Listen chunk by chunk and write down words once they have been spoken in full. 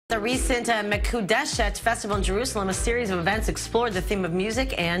The recent Mekudeshet festival in Jerusalem, a series of events explored the theme of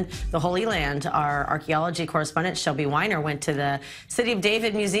music and the Holy Land. Our archaeology correspondent Shelby Weiner went to the City of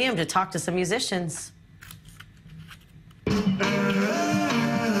David Museum to talk to some musicians.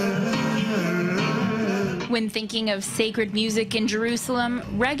 When thinking of sacred music in Jerusalem,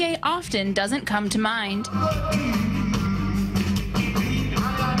 reggae often doesn't come to mind.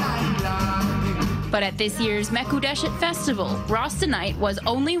 But at this year's Mekudeshet festival, Rasta Night was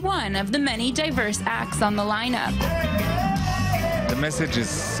only one of the many diverse acts on the lineup. The message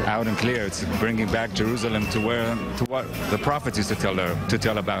is out and clear. It's bringing back Jerusalem to what the prophets used to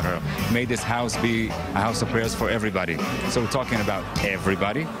tell about her. May this house be a house of prayers for everybody. So we're talking about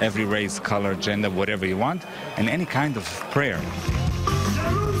everybody, every race, color, gender, whatever you want, and any kind of prayer.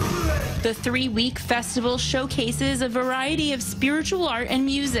 The three-week festival showcases a variety of spiritual art and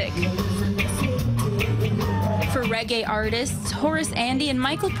music. For reggae artists Horace, Andy, and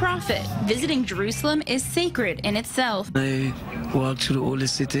Michael Prophet, visiting Jerusalem is sacred in itself. I walked through the Holy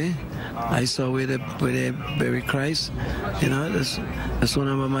City. I saw where they bury Christ. You know, that's one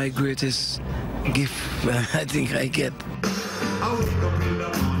of my greatest gifts I think I get.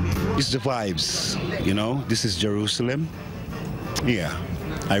 It's the vibes, you know. This is Jerusalem. Yeah,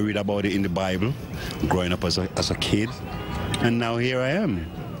 I read about it in the Bible, growing up as a kid, and now here I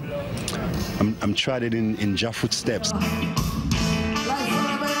am. I'm treading in Jah footsteps.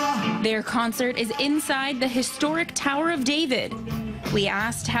 Their concert is inside the historic Tower of David. We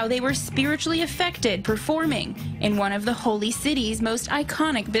asked how they were spiritually affected performing in one of the Holy City's most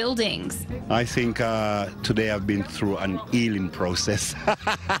iconic buildings. I think today I've been through an healing process.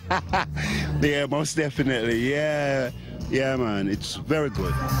 Yeah, most definitely. Yeah, man, it's very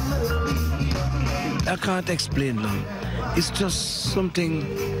good. I can't explain love. It's just something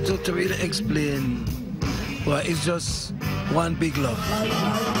to really explain. Well, it's just one big love.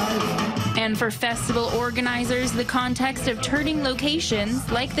 And for festival organizers, the context of turning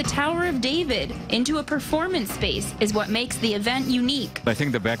locations like the Tower of David into a performance space is what makes the event unique. I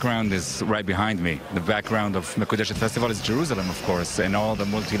think the background is right behind me. The background of Mekudeshet Festival is Jerusalem, of course, and all the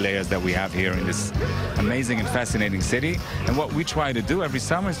multi-layers that we have here in this amazing and fascinating city. And what we try to do every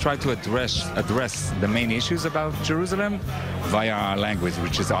summer is try to address the main issues about Jerusalem via our language,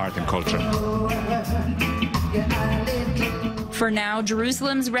 which is art and culture. For now,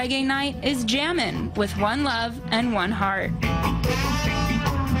 Jerusalem's Reggae Night is jammin' with one love and one heart.